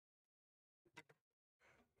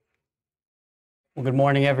Well, good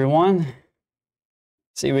morning, everyone.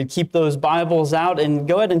 So you would keep those Bibles out and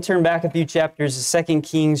go ahead and turn back a few chapters to 2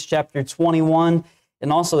 Kings chapter 21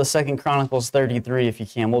 and also the 2 Chronicles 33 if you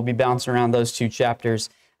can. We'll be bouncing around those two chapters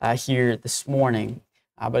here this morning.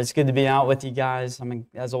 But it's good to be out with you guys.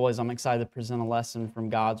 As always, I'm excited to present a lesson from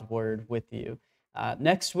God's Word with you.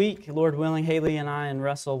 Next week, Lord willing, Haley and I and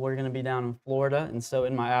Russell, we're going to be down in Florida. And so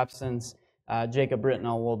in my absence, Jacob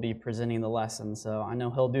Britnell will be presenting the lesson. So I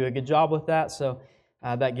know he'll do a good job with that. So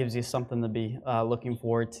that gives you something to be looking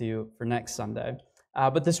forward to for next Sunday.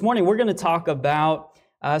 But this morning, we're going to talk about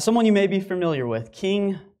someone you may be familiar with,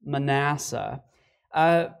 King Manasseh.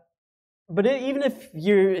 But even if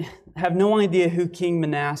you have no idea who King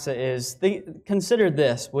Manasseh is, consider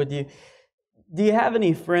this, would you? Do you have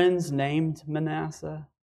any friends named Manasseh?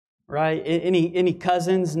 Right? Any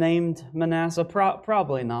cousins named Manasseh?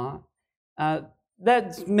 Probably not.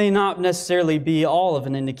 That may not necessarily be all of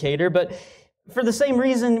an indicator, but for the same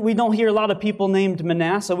reason, we don't hear a lot of people named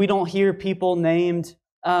Manasseh. We don't hear people named,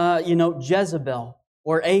 Jezebel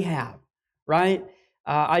or Ahab, right?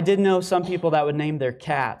 I did know some people that would name their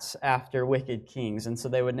cats after wicked kings, and so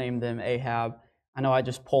they would name them Ahab. I know I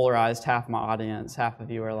just polarized half my audience. Half of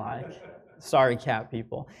you are like, sorry, cat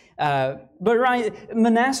people. But right,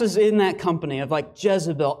 Manasseh's in that company of like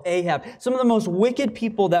Jezebel, Ahab, some of the most wicked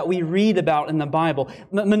people that we read about in the Bible.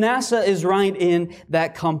 Manasseh is right in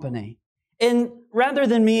that company. And rather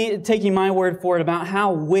than me taking my word for it about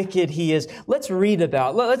how wicked he is, let's read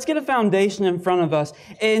about it. Let's get a foundation in front of us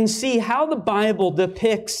and see how the Bible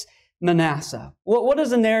depicts Manasseh. What does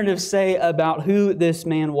the narrative say about who this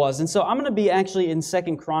man was? And so I'm going to be actually in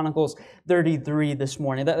 2 Chronicles 33 this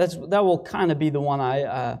morning. That will kind of be the one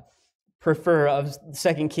I prefer of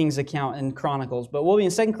 2 Kings account and Chronicles. But we'll be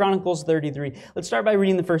in 2 Chronicles 33. Let's start by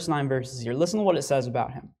reading the first 9 verses here. Listen to what it says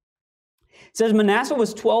about him. It says, Manasseh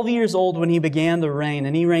was 12 years old when he began to reign,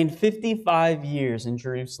 and he reigned 55 years in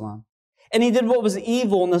Jerusalem. And he did what was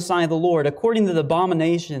evil in the sight of the Lord, according to the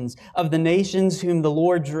abominations of the nations whom the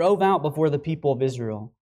Lord drove out before the people of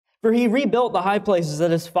Israel. For he rebuilt the high places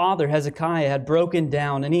that his father Hezekiah had broken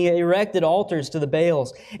down, and he erected altars to the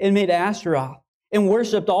Baals, and made Ashtaroth, and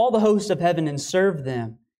worshipped all the hosts of heaven, and served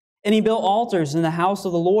them. And he built altars in the house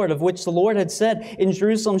of the Lord, of which the Lord had said, In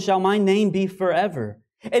Jerusalem shall my name be forever.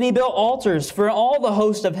 And he built altars for all the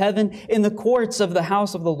host of heaven in the courts of the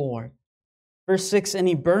house of the Lord. Verse 6, And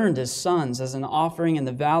he burned his sons as an offering in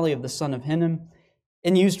the valley of the son of Hinnom,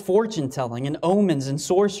 and used fortune-telling and omens and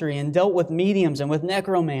sorcery, and dealt with mediums and with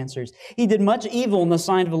necromancers. He did much evil in the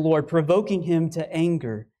sight of the Lord, provoking him to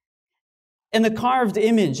anger. And the carved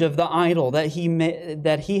image of the idol that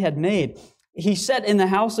he had made, he set in the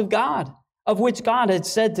house of God, of which God had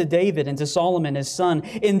said to David and to Solomon his son,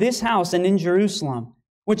 In this house and in Jerusalem,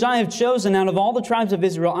 which I have chosen out of all the tribes of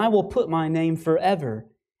Israel, I will put my name forever.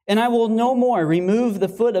 And I will no more remove the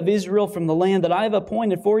foot of Israel from the land that I have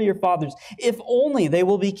appointed for your fathers, if only they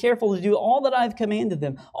will be careful to do all that I have commanded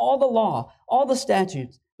them, all the law, all the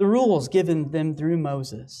statutes, the rules given them through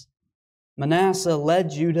Moses. Manasseh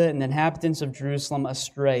led Judah and the inhabitants of Jerusalem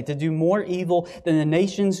astray, to do more evil than the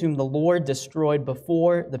nations whom the Lord destroyed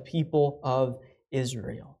before the people of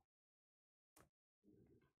Israel.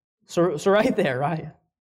 So right there, right?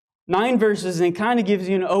 9 verses, and it kind of gives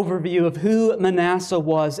you an overview of who Manasseh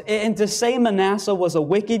was. And to say Manasseh was a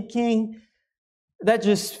wicked king, that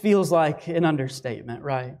just feels like an understatement,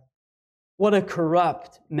 right? What a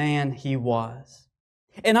corrupt man he was.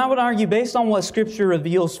 And I would argue, based on what Scripture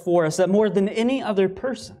reveals for us, that more than any other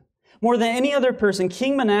person,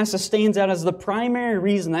 King Manasseh stands out as the primary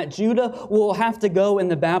reason that Judah will have to go in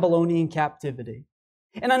the Babylonian captivity.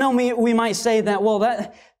 And I know we might say that, well,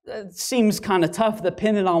 that seems kind of tough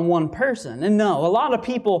dependent on one person. And no, a lot of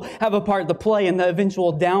people have a part to play in the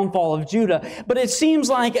eventual downfall of Judah. But it seems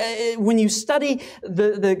like when you study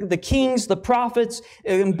the kings, the prophets,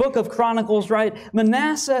 in Book of Chronicles, right,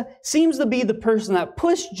 Manasseh seems to be the person that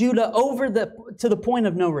pushed Judah over to the point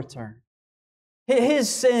of no return. His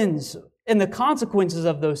sins and the consequences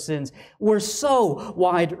of those sins were so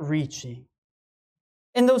wide-reaching.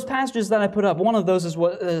 In those passages that I put up, one of those is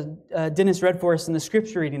what Dennis read for us in the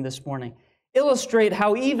scripture reading this morning, illustrate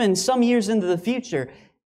how even some years into the future,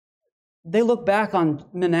 they look back on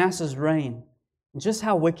Manasseh's reign and just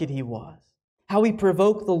how wicked he was, how he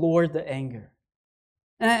provoked the Lord to anger.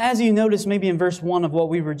 And as you notice maybe in verse 1 of what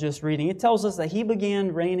we were just reading, it tells us that he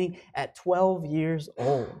began reigning at 12 years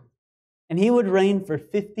old. And he would reign for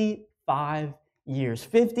 55 years.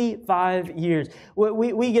 55 years.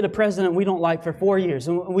 We get a president we don't like for 4 years,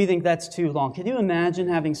 and we think that's too long. Can you imagine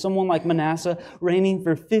having someone like Manasseh reigning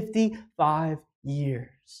for 55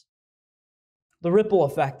 years? The ripple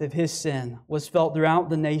effect of his sin was felt throughout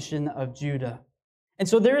the nation of Judah. And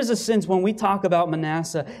so there is a sense when we talk about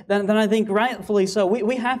Manasseh, that I think rightfully so,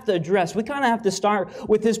 we have to address, we kind of have to start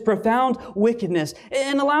with his profound wickedness.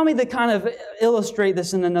 And allow me to kind of illustrate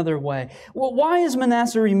this in another way. Well, why is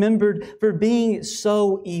Manasseh remembered for being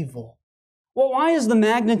so evil? Well, why is the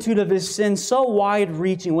magnitude of his sin so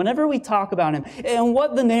wide-reaching whenever we talk about him and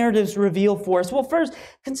what the narratives reveal for us? Well, first,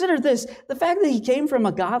 consider this, the fact that he came from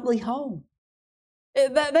a godly home.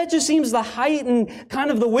 That just seems the height and kind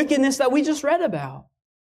of the wickedness that we just read about.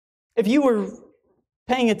 If you were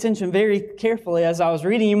paying attention very carefully as I was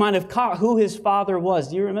reading, you might have caught who his father was.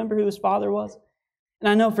 Do you remember who his father was? And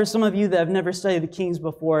I know for some of you that have never studied the Kings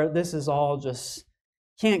before, this is all just,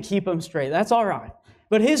 can't keep them straight. That's all right.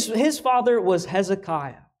 But his father was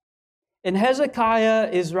Hezekiah. And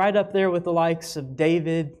Hezekiah is right up there with the likes of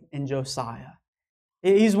David and Josiah.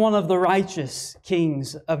 He's one of the righteous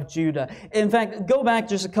kings of Judah. In fact, go back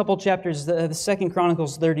just a couple chapters, the 2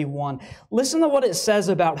 Chronicles 31. Listen to what it says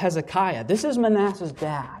about Hezekiah. This is Manasseh's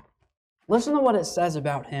dad. Listen to what it says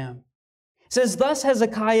about him. It says, "Thus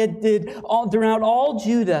Hezekiah did throughout all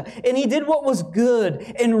Judah, and he did what was good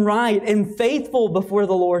and right and faithful before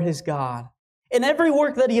the Lord his God. In every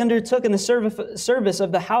work that he undertook in the service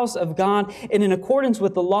of the house of God and in accordance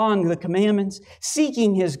with the law and the commandments,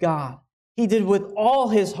 seeking his God, he did with all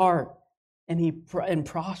his heart, and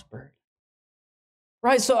prospered."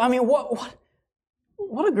 Right? So, I mean, what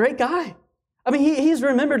a great guy. I mean, he's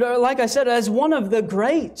remembered, like I said, as one of the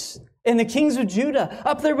greats in the kings of Judah,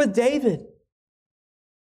 up there with David.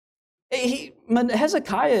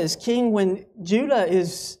 Hezekiah is king when Judah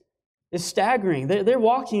is staggering. They're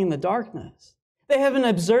walking in the darkness. They haven't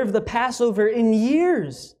observed the Passover in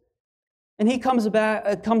years. And he comes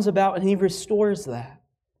about and he restores that.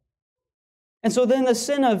 And so then the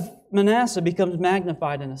sin of Manasseh becomes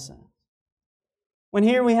magnified in a sense. When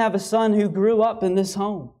here we have a son who grew up in this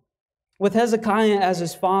home with Hezekiah as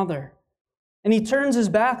his father, and he turns his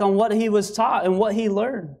back on what he was taught and what he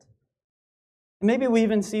learned. And maybe we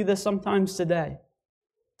even see this sometimes today.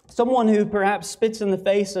 Someone who perhaps spits in the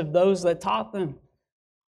face of those that taught them,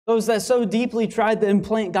 those that so deeply tried to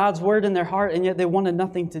implant God's word in their heart, and yet they wanted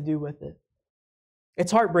nothing to do with it.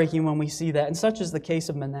 It's heartbreaking when we see that, and such is the case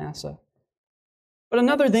of Manasseh. But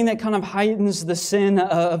another thing that kind of heightens the sin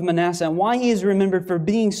of Manasseh and why he is remembered for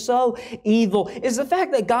being so evil is the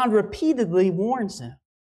fact that God repeatedly warns him.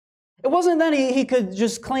 It wasn't that he could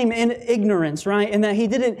just claim ignorance, right? And that he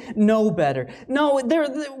didn't know better. No,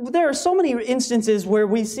 there are so many instances where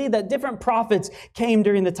we see that different prophets came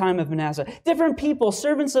during the time of Manasseh. Different people,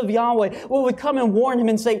 servants of Yahweh, would come and warn him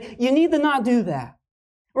and say, you need to not do that.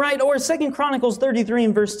 Right? Or 2 Chronicles 33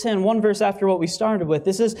 and verse 10, one verse after what we started with.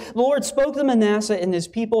 This is, the Lord spoke to Manasseh and his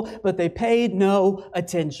people, but they paid no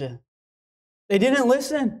attention. They didn't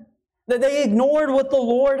listen. That they ignored what the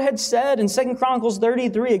Lord had said in 2 Chronicles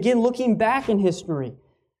 33, again, looking back in history,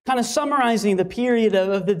 kind of summarizing the period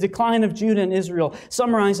of the decline of Judah and Israel,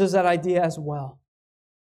 summarizes that idea as well.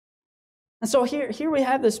 And so here we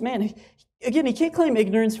have this man. Again, he can't claim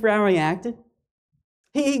ignorance for how he acted.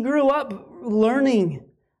 He grew up learning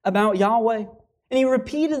about Yahweh, and he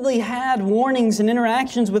repeatedly had warnings and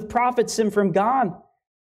interactions with prophets sent from God.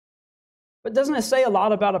 But doesn't it say a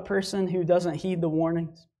lot about a person who doesn't heed the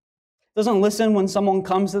warnings? Doesn't listen when someone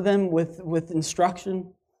comes to them with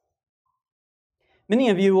instruction? Many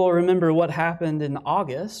of you will remember what happened in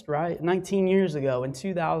August, right? 19 years ago in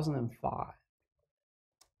 2005.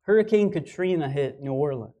 Hurricane Katrina hit New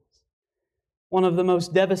Orleans. One of the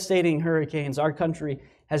most devastating hurricanes our country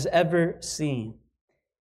has ever seen.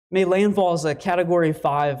 Made landfall as a Category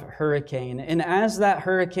 5 hurricane. And as that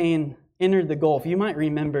hurricane entered the Gulf, you might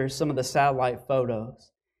remember some of the satellite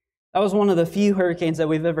photos. That was one of the few hurricanes that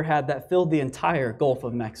we've ever had that filled the entire Gulf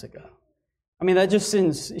of Mexico. I mean, that just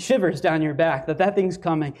sends shivers down your back that thing's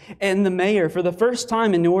coming. And the mayor, for the first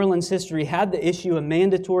time in New Orleans history, had to issue a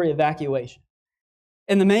mandatory evacuation.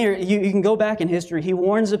 And the mayor, you can go back in history, he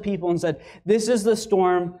warns the people and said, this is the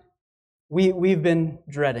storm we've been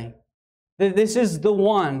dreading. This is the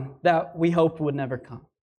one that we hoped would never come.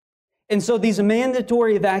 And so these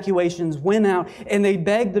mandatory evacuations went out and they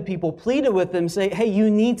begged the people, pleaded with them, say, hey, you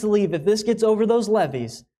need to leave. If this gets over those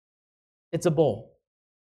levees, it's a bowl.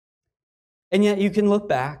 And yet you can look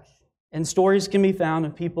back and stories can be found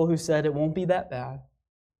of people who said it won't be that bad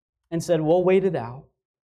and said, we'll wait it out.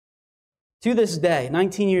 To this day,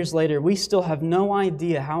 19 years later, we still have no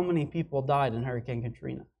idea how many people died in Hurricane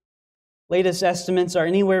Katrina. Latest estimates are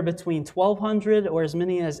anywhere between 1,200 or as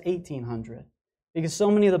many as 1,800, because so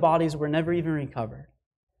many of the bodies were never even recovered.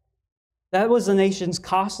 That was the nation's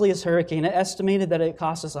costliest hurricane. It estimated that it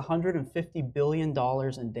cost us $150 billion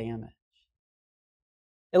in damage.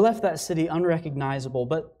 It left that city unrecognizable.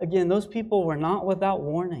 But again, those people were not without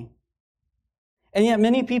warning. And yet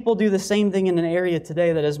many people do the same thing in an area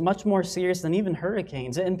today that is much more serious than even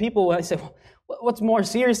hurricanes. And people say, well, what's more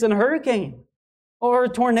serious than a hurricane? Or a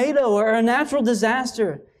tornado? Or a natural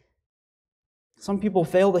disaster? Some people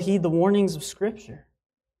fail to heed the warnings of Scripture.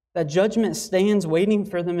 That judgment stands waiting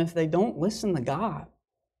for them if they don't listen to God.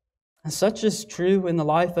 And such is true in the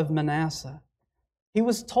life of Manasseh. He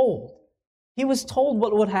was told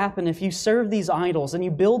what would happen if you serve these idols and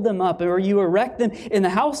you build them up or you erect them in the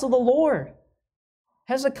house of the Lord.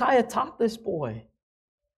 Hezekiah taught this boy,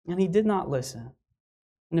 and he did not listen.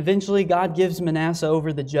 And eventually God gives Manasseh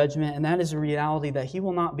over the judgment, and that is a reality that he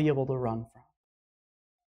will not be able to run from.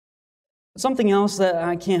 Something else that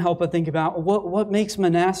I can't help but think about, what makes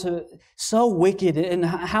Manasseh so wicked, and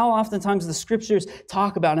how oftentimes the Scriptures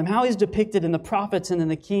talk about him, how he's depicted in the prophets and in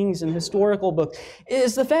the kings and historical books,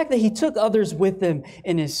 is the fact that he took others with him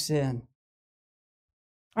in his sin.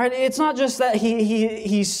 All right, it's not just that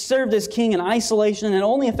he served as king in isolation and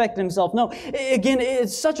only affected himself. No, again,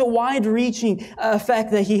 it's such a wide-reaching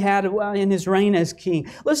effect that he had in his reign as king.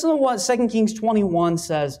 Listen to what 2 Kings 21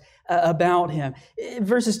 says about him.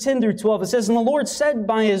 Verses 10 through 12, it says, "And the Lord said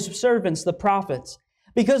by his servants, the prophets,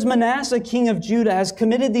 because Manasseh, king of Judah, has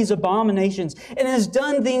committed these abominations and has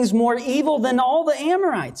done things more evil than all the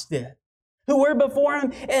Amorites did, who were before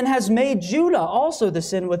him, and has made Judah also to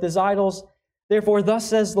sin with his idols. Therefore, thus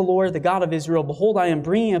says the Lord, the God of Israel, behold, I am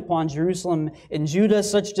bringing upon Jerusalem and Judah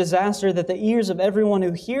such disaster that the ears of everyone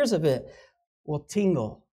who hears of it will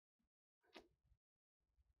tingle."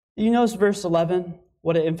 Do you notice verse 11,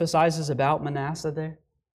 what it emphasizes about Manasseh there?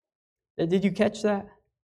 Did you catch that?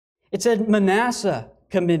 It said Manasseh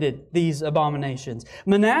committed these abominations.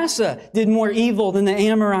 Manasseh did more evil than the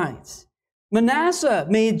Amorites. Manasseh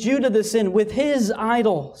made Judah to sin with his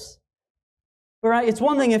idols. All right, it's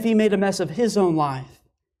one thing if he made a mess of his own life.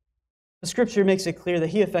 The Scripture makes it clear that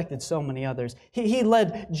he affected so many others. He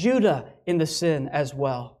led Judah into sin as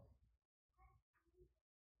well.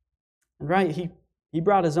 And right, he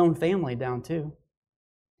brought his own family down too.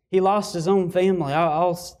 He lost his own family.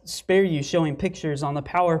 I'll spare you showing pictures on the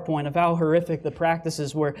PowerPoint of how horrific the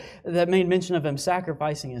practices were that made mention of him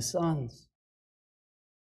sacrificing his sons.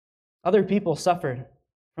 Other people suffered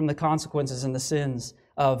from the consequences and the sins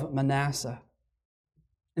of Manasseh.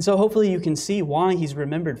 And so hopefully you can see why he's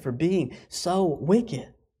remembered for being so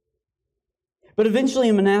wicked. But eventually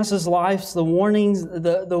in Manasseh's life, the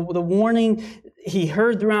warning he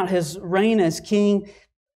heard throughout his reign as king,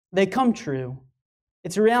 they come true.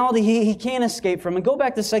 It's a reality he can't escape from. And go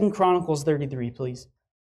back to 2 Chronicles 33, please.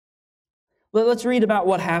 Let's read about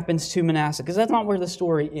what happens to Manasseh, because that's not where the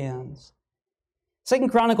story ends. 2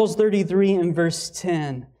 Chronicles 33 and verse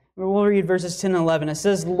 10. We'll read verses 10 and 11. It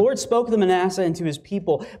says, "The Lord spoke to Manasseh and to his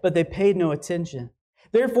people, but they paid no attention.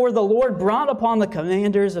 Therefore the Lord brought upon the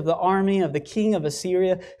commanders of the army of the king of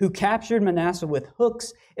Assyria, who captured Manasseh with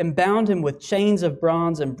hooks and bound him with chains of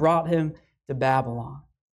bronze and brought him to Babylon."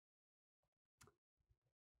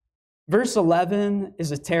 Verse 11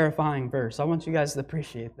 is a terrifying verse. I want you guys to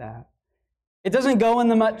appreciate that. It doesn't go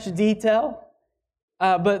into much detail,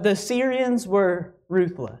 but the Assyrians were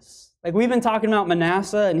ruthless. Like we've been talking about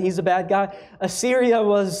Manasseh, and he's a bad guy. Assyria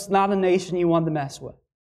was not a nation you wanted to mess with.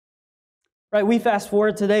 Right? We fast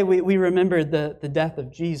forward today, we remember the death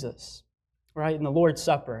of Jesus, right? In the Lord's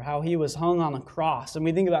Supper, how he was hung on a cross. And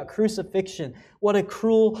we think about crucifixion. What a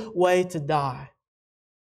cruel way to die.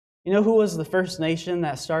 You know who was the first nation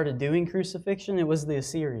that started doing crucifixion? It was the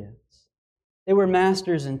Assyrians. They were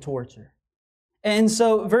masters in torture. And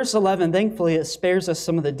so verse 11, thankfully, it spares us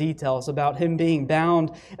some of the details about him being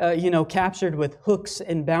bound, captured with hooks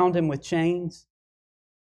and bound him with chains.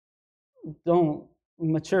 Don't,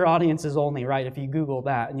 mature audiences only, right? If you Google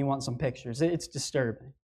that and you want some pictures, it's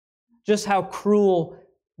disturbing. Just how cruel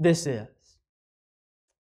this is.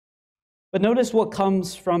 But notice what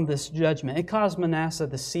comes from this judgment. It caused Manasseh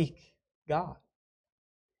to seek God.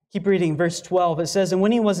 Keep reading verse 12. It says, "And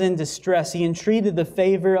when he was in distress, he entreated the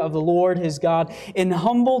favor of the Lord his God and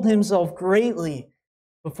humbled himself greatly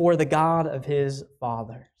before the God of his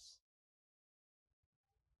fathers."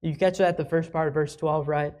 You catch that, the first part of verse 12,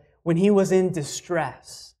 right? When he was in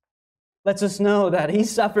distress. Lets us know that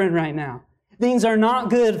he's suffering right now. Things are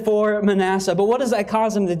not good for Manasseh. But what does that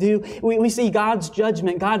cause him to do? We see God's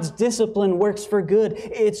judgment, God's discipline works for good.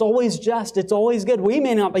 It's always just. It's always good. We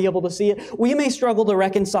may not be able to see it. We may struggle to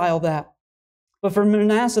reconcile that. But for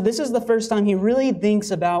Manasseh, this is the first time he really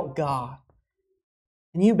thinks about God.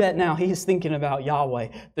 And you bet now he's thinking about Yahweh,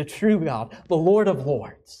 the true God, the Lord of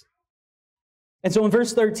Lords. And so in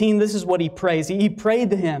verse 13, this is what he prays. He prayed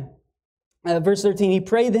to him. Verse 13, he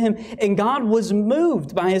prayed to him, and God was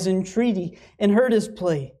moved by his entreaty and heard his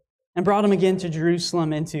plea and brought him again to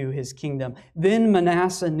Jerusalem into his kingdom. Then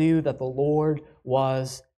Manasseh knew that the Lord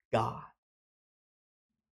was God.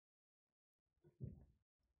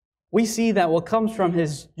 We see that what comes from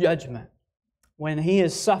his judgment, when he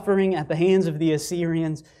is suffering at the hands of the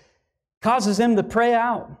Assyrians, causes him to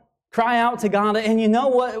cry out to God. And you know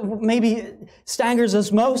what maybe staggers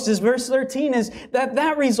us most is verse 13 is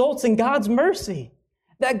that results in God's mercy.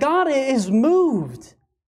 That God is moved.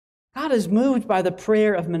 God is moved by the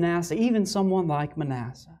prayer of Manasseh, even someone like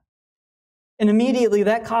Manasseh. And immediately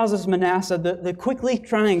that causes Manasseh to quickly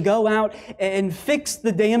try and go out and fix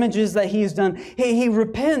the damages that he's done. He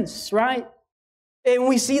repents, right? And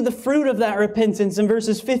we see the fruit of that repentance in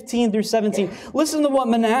verses 15 through 17. Listen to what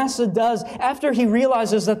Manasseh does after he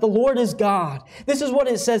realizes that the Lord is God. This is what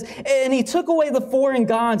it says. And he took away the foreign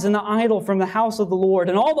gods and the idol from the house of the Lord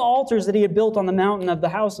and all the altars that he had built on the mountain of the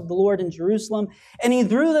house of the Lord in Jerusalem, and he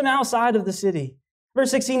threw them outside of the city.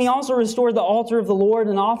 Verse 16, he also restored the altar of the Lord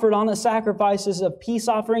and offered on it sacrifices of peace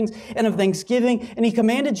offerings and of thanksgiving. And he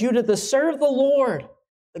commanded Judah to serve the Lord,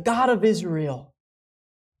 the God of Israel.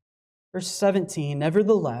 Verse 17,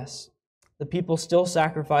 nevertheless, the people still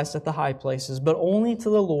sacrificed at the high places, but only to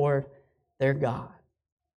the Lord their God.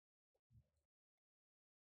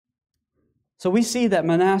 So we see that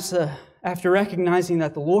Manasseh, after recognizing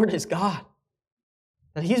that the Lord is God,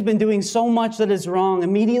 that he's been doing so much that is wrong,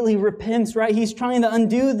 immediately repents, right? He's trying to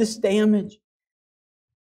undo this damage.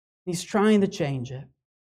 He's trying to change it.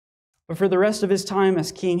 But for the rest of his time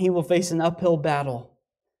as king, he will face an uphill battle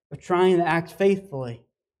of trying to act faithfully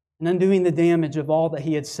and undoing the damage of all that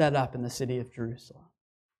he had set up in the city of Jerusalem.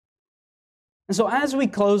 And so as we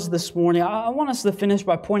close this morning, I want us to finish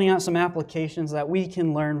by pointing out some applications that we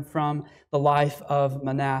can learn from the life of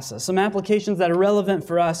Manasseh. Some applications that are relevant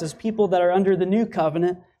for us as people that are under the new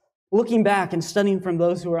covenant, looking back and studying from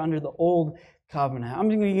those who are under the old covenant. I'm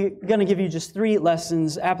going to give you just 3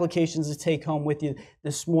 lessons, applications to take home with you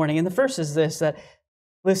this morning. And the first is this, that,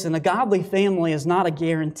 listen, a godly family is not a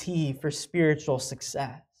guarantee for spiritual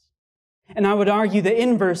success. And I would argue the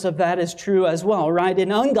inverse of that is true as well, right?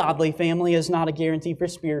 An ungodly family is not a guarantee for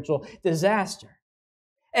spiritual disaster.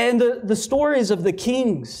 And the stories of the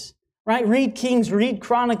kings, right? Read Kings, read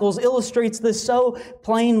Chronicles, illustrates this so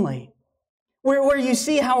plainly. Where you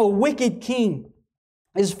see how a wicked king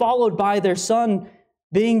is followed by their son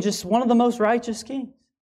being just one of the most righteous kings.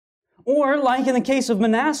 Or, like in the case of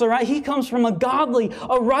Manasseh, right? He comes from a godly,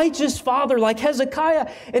 a righteous father like Hezekiah,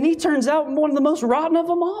 and he turns out one of the most rotten of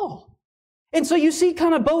them all. And so you see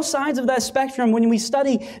kind of both sides of that spectrum when we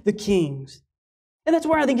study the kings. And that's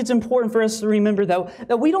where I think it's important for us to remember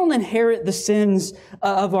that we don't inherit the sins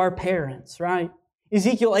of our parents, right?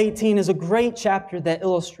 Ezekiel 18 is a great chapter that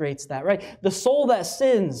illustrates that, right? The soul that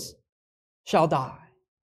sins shall die.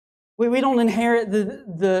 We don't inherit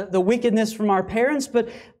the wickedness from our parents, but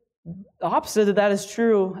the opposite of that is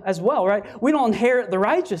true as well, right? We don't inherit the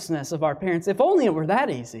righteousness of our parents. If only it were that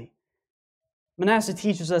easy. Manasseh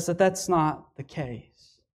teaches us that that's not the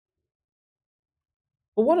case.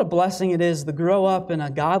 But what a blessing it is to grow up in a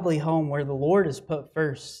godly home where the Lord is put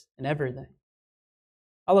first in everything.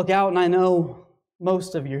 I look out and I know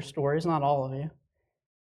most of your stories, not all of you,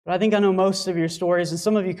 but I think I know most of your stories, and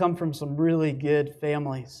some of you come from some really good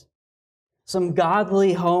families, some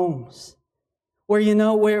godly homes, where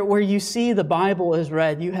you see the Bible is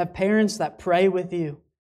read. You have parents that pray with you.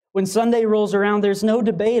 When Sunday rolls around, there's no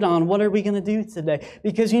debate on what are we going to do today.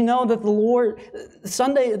 Because you know that the Lord,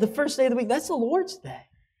 Sunday, the first day of the week, that's the Lord's day.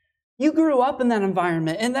 You grew up in that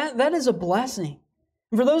environment, and that is a blessing.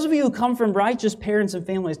 And for those of you who come from righteous parents and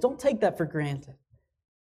families, don't take that for granted.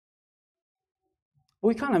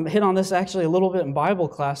 We kind of hit on this actually a little bit in Bible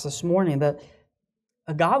class this morning, that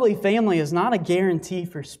a godly family is not a guarantee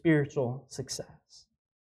for spiritual success.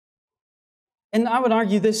 And I would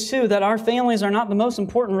argue this too, that our families are not the most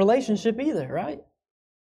important relationship either, right?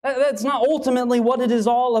 That's not ultimately what it is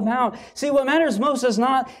all about. See, what matters most is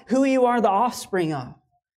not who you are the offspring of.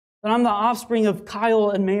 That I'm the offspring of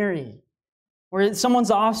Kyle and Mary, or someone's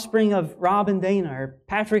the offspring of Rob and Dana, or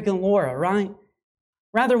Patrick and Laura, right?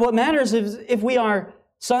 Rather, what matters is if we are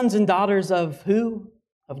sons and daughters of who?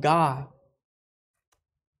 Of God.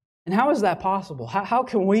 And how is that possible? How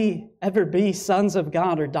can we ever be sons of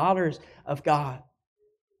God or daughters of God?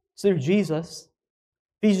 It's through Jesus.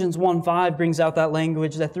 Ephesians 1:5 brings out that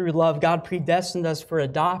language that through love, God predestined us for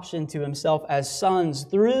adoption to Himself as sons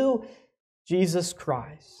through Jesus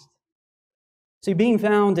Christ. See, being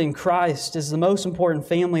found in Christ is the most important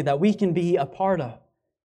family that we can be a part of.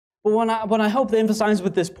 But what I hope to emphasize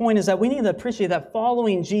with this point is that we need to appreciate that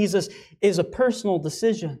following Jesus is a personal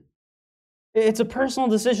decision. It's a personal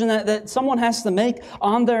decision that someone has to make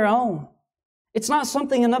on their own. It's not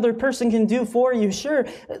something another person can do for you. Sure,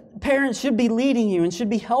 parents should be leading you and should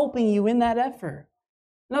be helping you in that effort.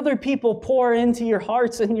 And other people pour into your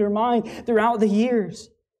hearts and your mind throughout the years.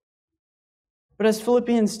 But as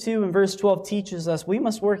Philippians 2 and verse 12 teaches us, we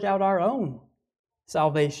must work out our own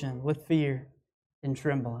salvation with fear and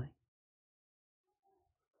trembling.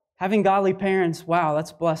 Having godly parents, wow,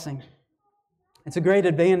 that's a blessing. It's a great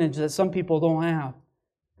advantage that some people don't have.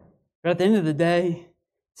 But at the end of the day,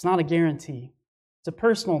 it's not a guarantee. It's a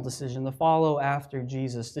personal decision to follow after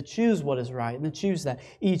Jesus, to choose what is right, and to choose that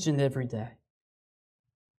each and every day.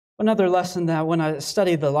 Another lesson that when I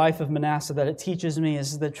study the life of Manasseh that it teaches me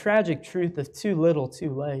is the tragic truth of too little,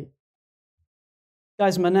 too late.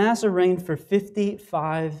 Guys, Manasseh reigned for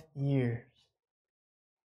 55 years.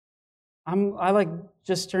 I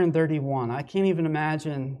just turned 31. I can't even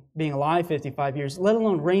imagine being alive 55 years, let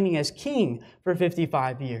alone reigning as king for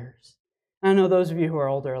 55 years. I know those of you who are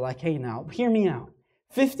older are like, hey now, hear me out.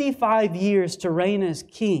 55 years to reign as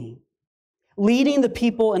king, leading the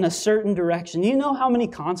people in a certain direction. You know how many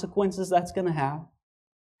consequences that's going to have?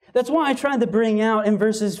 That's why I tried to bring out in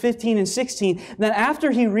verses 15 and 16 that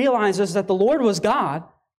after he realizes that the Lord was God,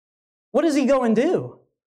 what does he go and do?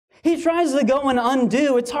 He tries to go and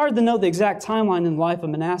undo. It's hard to know the exact timeline in the life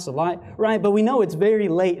of Manasseh, right? But we know it's very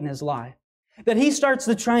late in his life. That he starts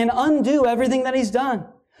to try and undo everything that he's done.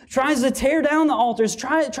 Tries to tear down the altars.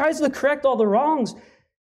 Tries to correct all the wrongs.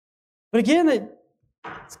 But again,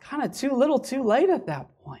 it's kind of too little too late at that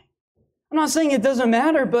point. I'm not saying it doesn't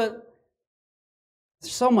matter, but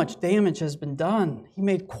so much damage has been done. He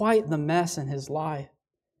made quite the mess in his life.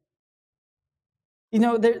 You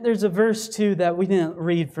know, there's a verse, too, that we didn't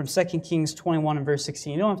read from 2 Kings 21 and verse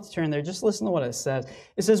 16. You don't have to turn there. Just listen to what it says.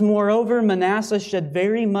 It says, "Moreover, Manasseh shed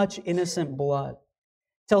very much innocent blood,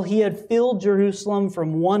 till he had filled Jerusalem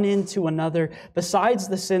from one end to another, besides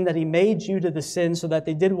the sin that he made Judah to sin, so that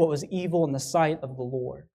they did what was evil in the sight of the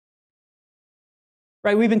Lord."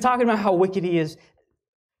 Right? We've been talking about how wicked he is.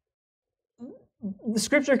 The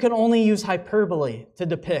Scripture can only use hyperbole to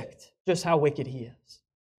depict just how wicked he is.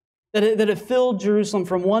 That it filled Jerusalem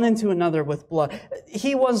from one end to another with blood.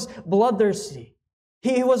 He was bloodthirsty.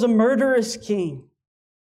 He was a murderous king.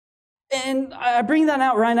 And I bring that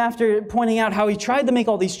out right after pointing out how he tried to make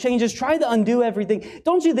all these changes, tried to undo everything.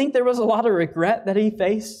 Don't you think there was a lot of regret that he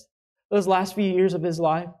faced those last few years of his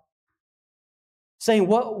life? Saying,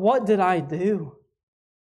 what did I do?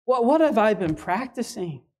 What have I been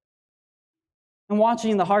practicing? And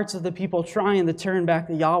watching the hearts of the people trying to turn back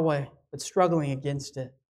to Yahweh, but struggling against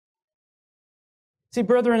it. See,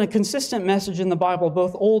 brethren, a consistent message in the Bible,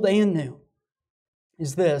 both Old and New,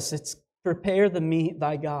 is this. It's prepare to meet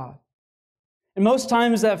thy God. And most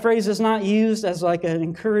times that phrase is not used as like an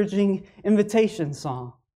encouraging invitation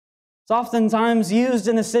song. It's oftentimes used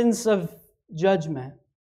in a sense of judgment.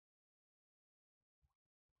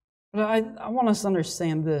 But I want us to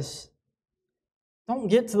understand this. Don't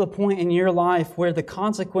get to the point in your life where the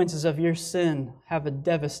consequences of your sin have a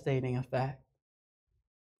devastating effect.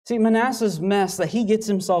 See, Manasseh's mess that he gets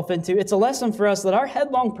himself into, it's a lesson for us that our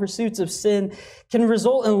headlong pursuits of sin can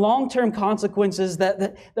result in long-term consequences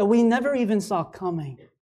that we never even saw coming.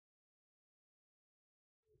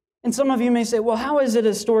 And some of you may say, well, how is it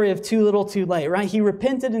a story of too little too late, right? He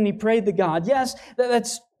repented and he prayed to God. Yes,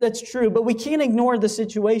 that's true, but we can't ignore the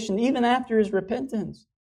situation even after his repentance.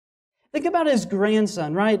 Think about his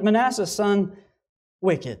grandson, right? Manasseh's son,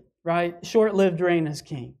 wicked, right? Short-lived reign as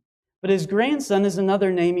king. But his grandson is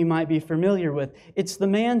another name you might be familiar with. It's the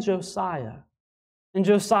man Josiah. And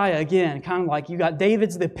Josiah, again, kind of like you got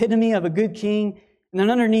David's the epitome of a good king. And then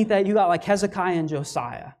underneath that, you got like Hezekiah and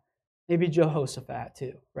Josiah. Maybe Jehoshaphat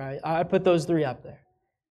too, right? I put those three up there.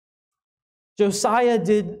 Josiah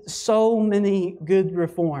did so many good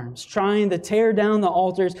reforms, trying to tear down the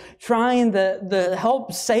altars, trying to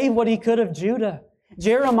help save what he could of Judah.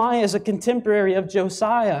 Jeremiah is a contemporary of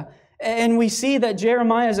Josiah. And we see that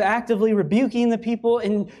Jeremiah is actively rebuking the people,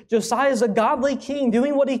 and Josiah is a godly king,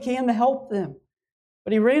 doing what he can to help them.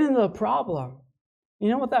 But he ran into a problem. You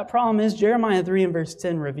know what that problem is? Jeremiah 3 and verse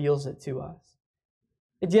 10 reveals it to us.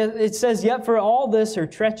 It says, "Yet for all this, her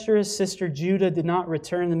treacherous sister Judah did not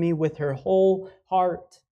return to me with her whole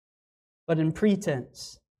heart, but in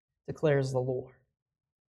pretense, declares the Lord."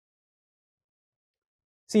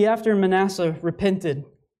 See, after Manasseh repented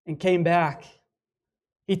and came back,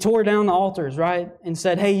 he tore down the altars, right? And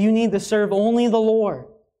said, hey, you need to serve only the Lord.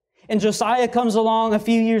 And Josiah comes along a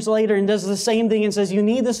few years later and does the same thing and says, you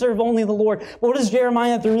need to serve only the Lord. But what does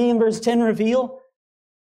Jeremiah 3 and verse 10 reveal?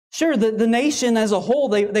 Sure, the nation as a whole,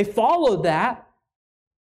 they followed that.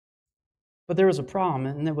 But there was a problem,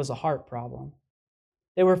 and it was a heart problem.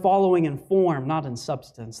 They were following in form, not in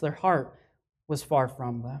substance. Their heart was far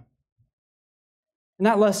from them. And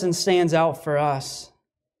that lesson stands out for us.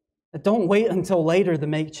 That don't wait until later to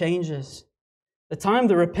make changes. The time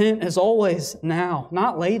to repent is always now,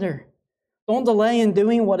 not later. Don't delay in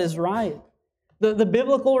doing what is right. The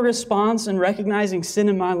biblical response in recognizing sin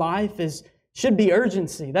in my life should be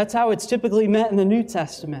urgency. That's how it's typically met in the New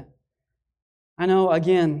Testament. I know,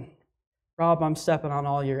 again, Rob, I'm stepping on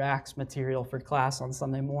all your Acts material for class on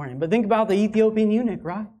Sunday morning. But think about the Ethiopian eunuch,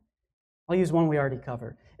 right? I'll use one we already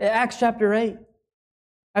covered. Acts chapter 8.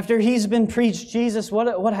 After he's been preached Jesus,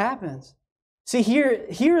 what happens? See,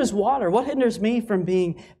 here is water. What hinders me from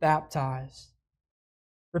being baptized?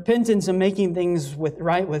 Repentance and making things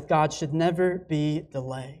right with God should never be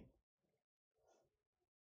delayed.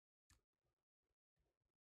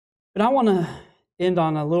 But I want to end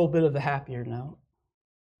on a little bit of a happier note,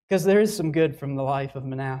 because there is some good from the life of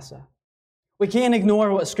Manasseh. We can't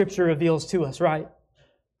ignore what Scripture reveals to us, right?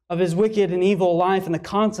 Of his wicked and evil life and the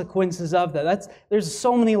consequences of that. There's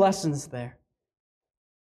so many lessons there.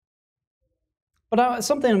 But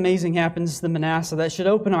something amazing happens to Manasseh that should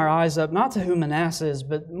open our eyes up, not to who Manasseh is,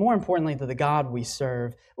 but more importantly to the God we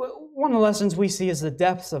serve. One of the lessons we see is the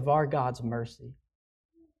depths of our God's mercy.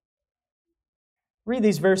 Read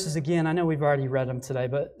these verses again. I know we've already read them today,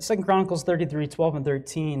 but 2 Chronicles 33, 12 and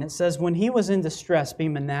 13, it says, when he was in distress,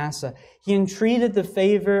 being Manasseh, he entreated the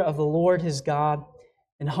favor of the Lord his God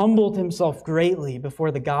and humbled himself greatly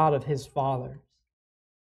before the God of his fathers.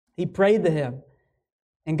 He prayed to him,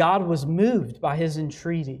 and God was moved by his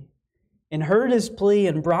entreaty and heard his plea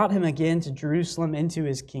and brought him again to Jerusalem into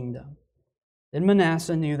his kingdom. Then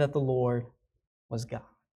Manasseh knew that the Lord was God.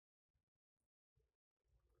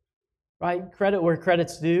 Right? Credit where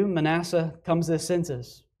credit's due. Manasseh comes to his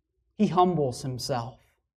senses. He humbles himself.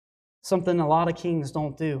 Something a lot of kings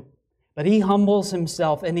don't do. But he humbles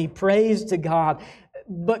himself and he prays to God.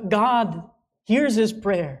 But God hears his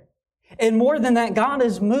prayer. And more than that, God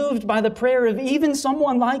is moved by the prayer of even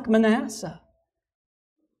someone like Manasseh.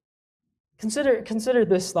 Consider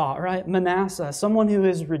this thought, right? Manasseh, someone who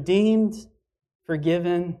is redeemed,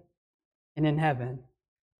 forgiven, and in heaven.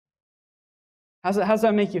 How's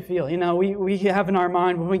that make you feel? You know, we have in our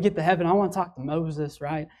mind, when we get to heaven, I want to talk to Moses,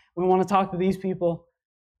 right? We want to talk to these people.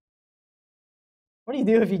 What do you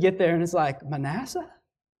do if you get there and it's like, Manasseh?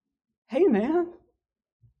 Hey, man.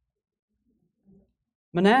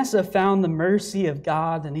 Manasseh found the mercy of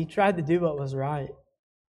God and he tried to do what was right.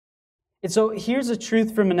 And so here's a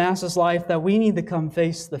truth from Manasseh's life that we need to come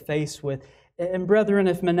face to face with. And brethren,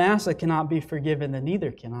 if Manasseh cannot be forgiven, then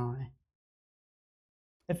neither can I.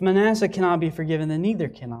 If Manasseh cannot be forgiven, then neither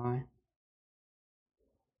can I.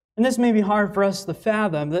 And this may be hard for us to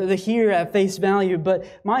fathom, to hear at face value, but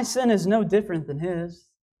my sin is no different than his.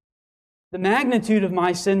 The magnitude of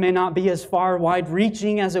my sin may not be as far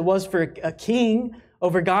wide-reaching as it was for a king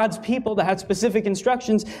over God's people that had specific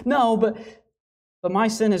instructions. No, but my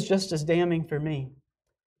sin is just as damning for me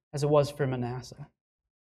as it was for Manasseh.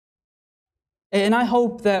 And I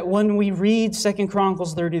hope that when we read 2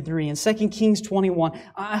 Chronicles 33 and 2 Kings 21,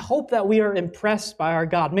 I hope that we are impressed by our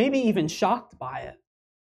God, maybe even shocked by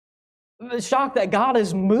it. Shocked that God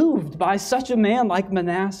is moved by such a man like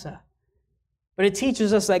Manasseh. But it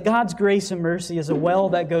teaches us that God's grace and mercy is a well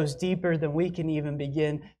that goes deeper than we can even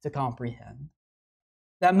begin to comprehend.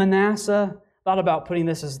 That Manasseh, thought about putting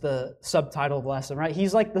this as the subtitle of the lesson, right?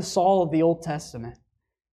 He's like the Saul of the Old Testament.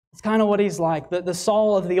 It's kind of what he's like, the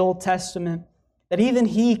Saul of the Old Testament, that even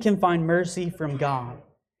he can find mercy from God.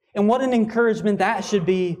 And what an encouragement that should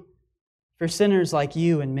be for sinners like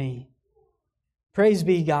you and me. Praise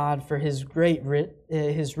be God for His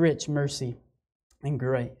rich mercy and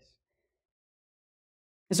grace.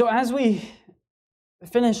 And so as we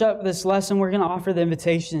finish up this lesson, we're going to offer the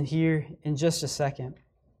invitation here in just a second.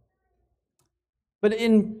 But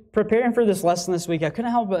in preparing for this lesson this week, I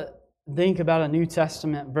couldn't help but think about a New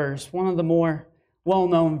Testament verse, one of the more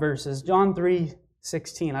well-known verses, John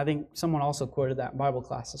 3:16. I think someone also quoted that in Bible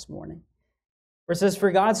class this morning, where it says,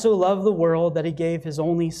 "For God so loved the world that He gave His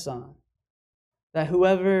only Son, that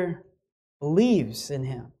whoever believes in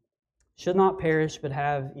Him should not perish but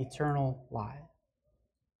have eternal life."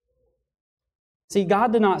 See,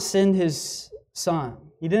 God did not send His Son.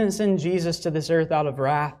 He didn't send Jesus to this earth out of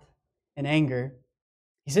wrath and anger.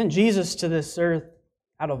 He sent Jesus to this earth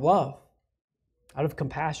out of love, out of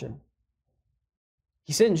compassion.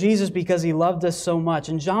 He sent Jesus because He loved us so much.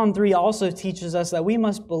 And John 3 also teaches us that we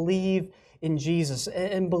must believe in Jesus.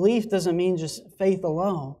 And belief doesn't mean just faith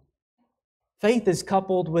alone. Faith is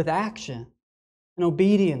coupled with action and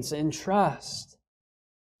obedience and trust.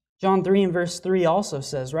 John 3 and verse 3 also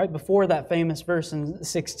says, right before that famous verse in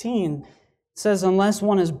 16, it says, unless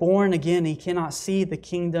one is born again, he cannot see the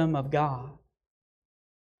kingdom of God.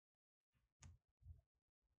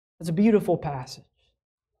 It's a beautiful passage.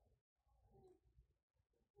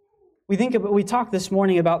 We talked this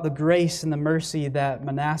morning about the grace and the mercy that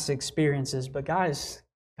Manasseh experiences, but guys,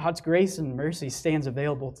 God's grace and mercy stands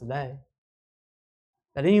available today.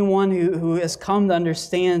 That anyone who has come to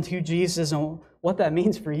understand who Jesus is and what that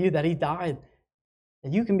means for you, that He died,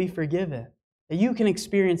 that you can be forgiven, that you can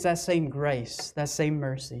experience that same grace, that same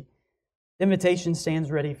mercy. The invitation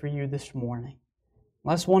stands ready for you this morning.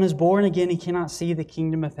 Unless one is born again, he cannot see the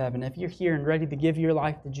kingdom of heaven. If you're here and ready to give your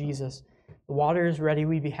life to Jesus, the water is ready.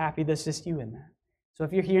 We'd be happy to assist you in that. So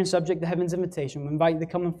if you're here and subject to heaven's invitation, we invite you to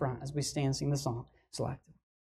come in front as we stand and sing the song. Select.